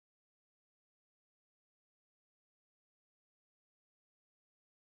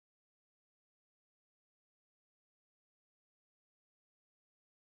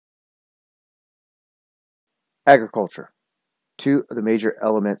Agriculture, two of the major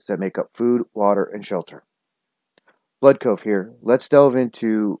elements that make up food, water, and shelter. Blood Cove here. Let's delve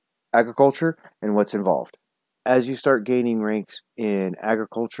into agriculture and what's involved. As you start gaining ranks in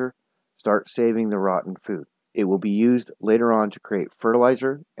agriculture, start saving the rotten food. It will be used later on to create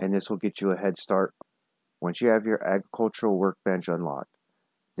fertilizer, and this will get you a head start once you have your agricultural workbench unlocked.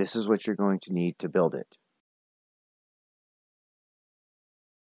 This is what you're going to need to build it.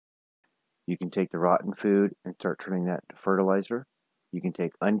 You can take the rotten food and start turning that into fertilizer. You can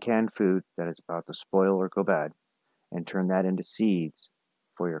take uncanned food that is about to spoil or go bad and turn that into seeds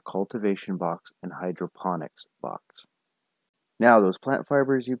for your cultivation box and hydroponics box. Now, those plant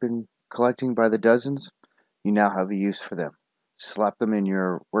fibers you've been collecting by the dozens, you now have a use for them. Slap them in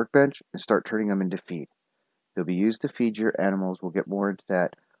your workbench and start turning them into feed. They'll be used to feed your animals. We'll get more into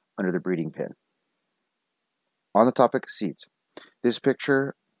that under the breeding pen. On the topic of seeds, this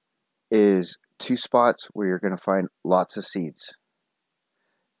picture is two spots where you're going to find lots of seeds.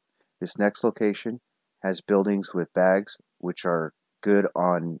 This next location has buildings with bags, which are good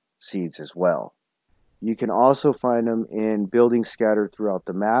on seeds as well. You can also find them in buildings scattered throughout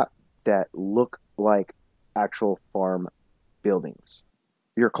the map that look like actual farm buildings.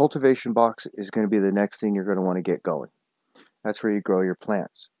 Your cultivation box is going to be the next thing you're going to want to get going. That's where you grow your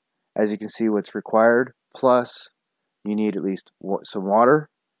plants. As you can see, what's required, plus you need at least some water,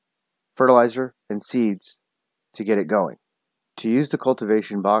 fertilizer, and seeds to get it going. To use the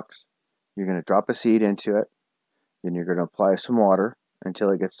cultivation box, you're going to drop a seed into it, then you're going to apply some water until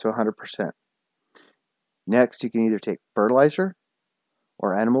it gets to 100%. Next, you can either take fertilizer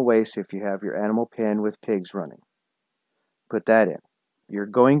or animal waste if you have your animal pen with pigs running. Put that in. You're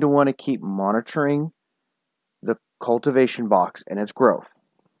going to want to keep monitoring the cultivation box and its growth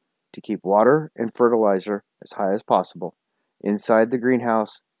to keep water and fertilizer as high as possible. Inside the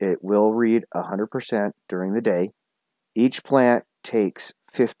greenhouse, it will read 100% during the day. Each plant takes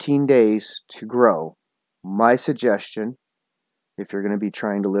 15 days to grow. My suggestion, if you're going to be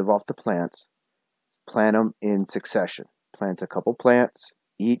trying to live off the plants, plant them in succession. Plant a couple plants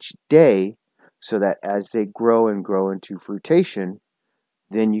each day so that as they grow and grow into fruitation,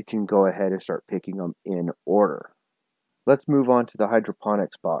 then you can go ahead and start picking them in order. Let's move on to the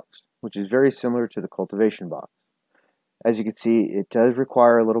hydroponics box, which is very similar to the cultivation box. As you can see, it does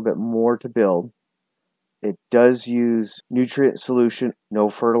require a little bit more to build. It does use nutrient solution, no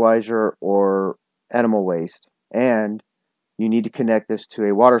fertilizer or animal waste, and you need to connect this to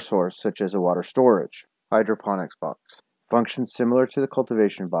a water source, such as a water storage. Hydroponics box functions similar to the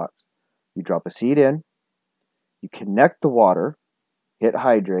cultivation box. You drop a seed in, you connect the water, hit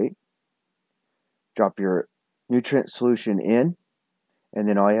hydrate, drop your nutrient solution in, and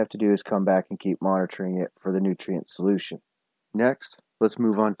then all you have to do is come back and keep monitoring it for the nutrient solution. Next, let's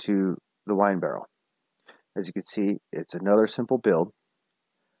move on to the wine barrel. As you can see, it's another simple build.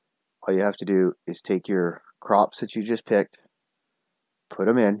 All you have to do is take your crops that you just picked, put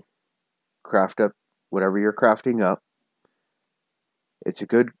them in, craft up whatever you're crafting up. It's a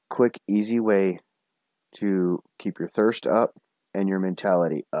good, quick, easy way to keep your thirst up and your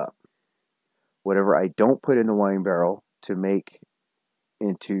mentality up. Whatever I don't put in the wine barrel to make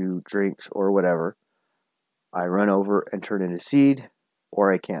into drinks or whatever, I run over and turn into seed,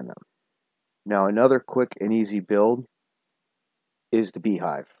 or I can them. Now, another quick and easy build is the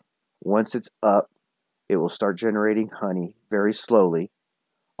beehive. Once it's up, it will start generating honey very slowly.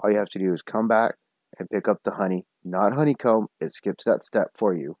 All you have to do is come back and pick up the honey, not honeycomb. It skips that step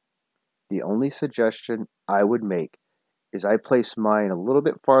for you. The only suggestion I would make is I place mine a little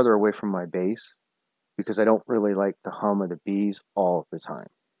bit farther away from my base because I don't really like the hum of the bees all the time.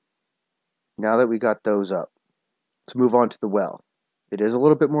 Now that we got those up, let's move on to the well. It is a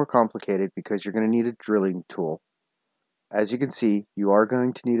little bit more complicated because you're going to need a drilling tool. As you can see, you are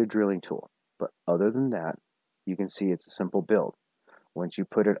going to need a drilling tool, but other than that, you can see it's a simple build. Once you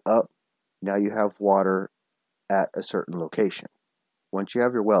put it up, now you have water at a certain location. Once you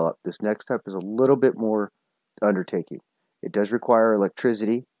have your well up, this next step is a little bit more undertaking. It does require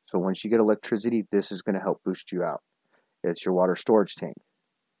electricity, so once you get electricity, this is going to help boost you out. It's your water storage tank.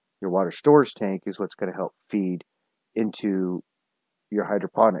 Your water storage tank is what's going to help feed into your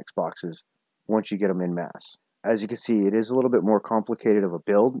hydroponics boxes once you get them in mass. As you can see, it is a little bit more complicated of a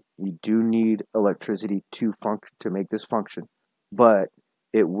build. You do need electricity to make this function, but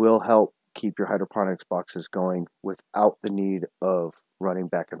it will help keep your hydroponics boxes going without the need of running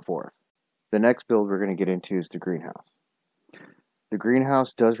back and forth. The next build we're going to get into is the greenhouse. The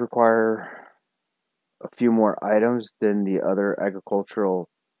greenhouse does require a few more items than the other agricultural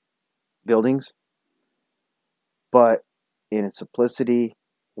buildings, but in its simplicity,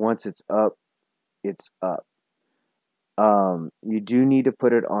 once it's up, it's up. You do need to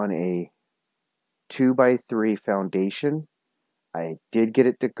put it on a 2x3 foundation. I did get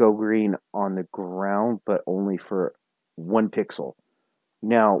it to go green on the ground, but only for 1 pixel.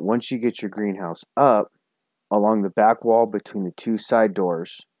 Now, once you get your greenhouse up, along the back wall between the 2 side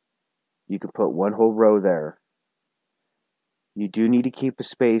doors, you can put 1 whole row there. You do need to keep a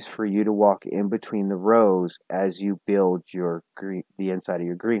space for you to walk in between the rows as you build the inside of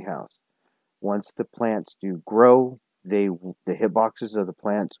your greenhouse. Once the plants do grow, the hitboxes of the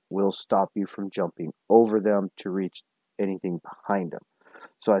plants will stop you from jumping over them to reach anything behind them.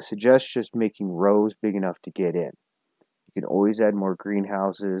 So I suggest just making rows big enough to get in. You can always add more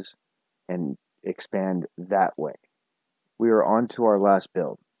greenhouses and expand that way. We are on to our last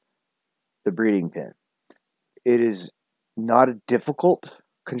build, the breeding pen. It is not a difficult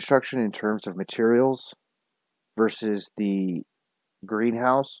construction in terms of materials versus the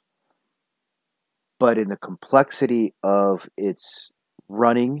greenhouse, but in the complexity of its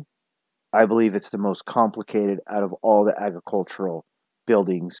running, I believe it's the most complicated out of all the agricultural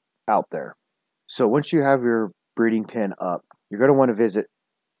buildings out there. So once you have your breeding pen up, you're going to want to visit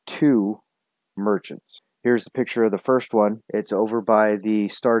 2 merchants. Here's the picture of the first one. It's over by the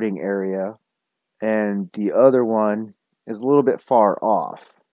starting area, and the other one is a little bit far off.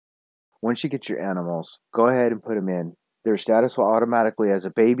 Once you get your animals, go ahead and put them in. Their status will automatically, as a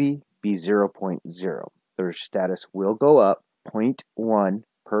baby, be 0.0. Their status will go up 0.1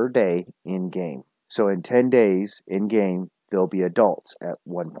 per day in game. So in 10 days in game, they'll be adults at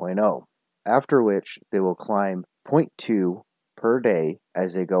 1.0, after which they will climb 0.2 per day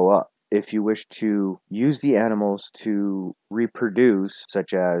as they go up. If you wish to use the animals to reproduce,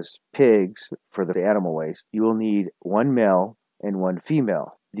 such as pigs for the animal waste, you will need 1 male and 1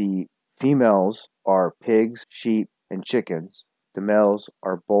 female. The females are pigs, sheep, and chickens. The males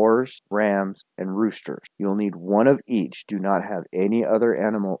are boars, rams, and roosters. You'll need 1 of each. Do not have any other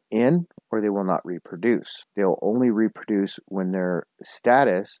animal in, or they will not reproduce. They'll only reproduce when their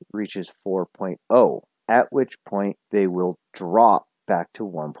status reaches 4.0, at which point they will drop back to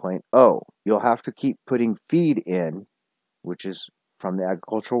 1.0. You'll have to keep putting feed in, which is from the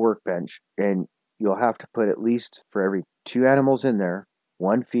agricultural workbench, and you'll have to put at least, for every 2 animals in there,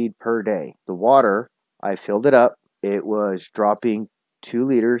 1 feed per day. The water, I filled it up. It was dropping 2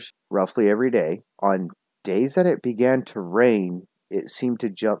 liters roughly every day. On days that it began to rain, it seemed to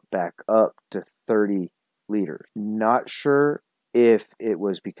jump back up to 30 liters. Not sure if it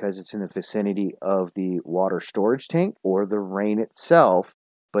was because it's in the vicinity of the water storage tank or the rain itself,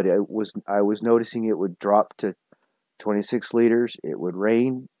 but I was noticing it would drop to 26 liters, it would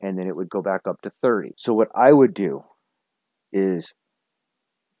rain, and then it would go back up to 30. So what I would do is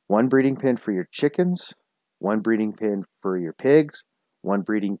 1 breeding pen for your chickens, 1 breeding pen for your pigs, 1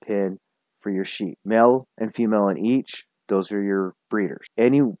 breeding pen for your sheep. Male and female in each, those are your breeders.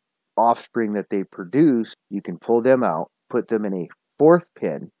 Any offspring that they produce, you can pull them out, put them in a 4th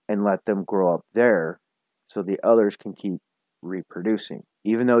pen, and let them grow up there so the others can keep reproducing.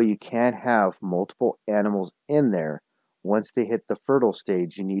 Even though you can have multiple animals in there, once they hit the fertile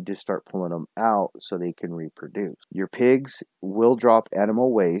stage, you need to start pulling them out so they can reproduce. Your pigs will drop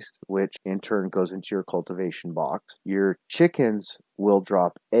animal waste, which in turn goes into your cultivation box. Your chickens will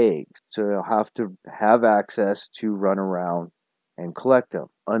drop eggs, so you'll have to have access to run around and collect them.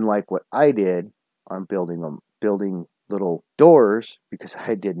 Unlike what I did on building little doors, because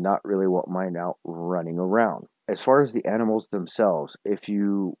I did not really want mine out running around. As far as the animals themselves, if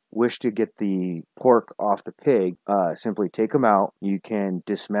you wish to get the pork off the pig, simply take them out. You can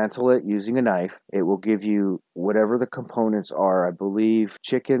dismantle it using a knife. It will give you whatever the components are. I believe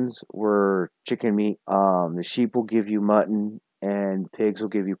chickens were chicken meat. The sheep will give you mutton, and pigs will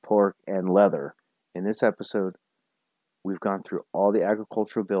give you pork and leather. In this episode, we've gone through all the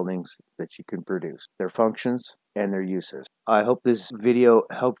agricultural buildings that you can produce, their functions, and their uses. I hope this video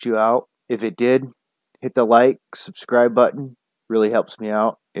helped you out. If it did, hit the like, subscribe button. Really helps me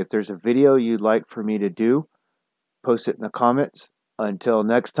out. If there's a video you'd like for me to do, post it in the comments. Until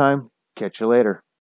next time, catch you later.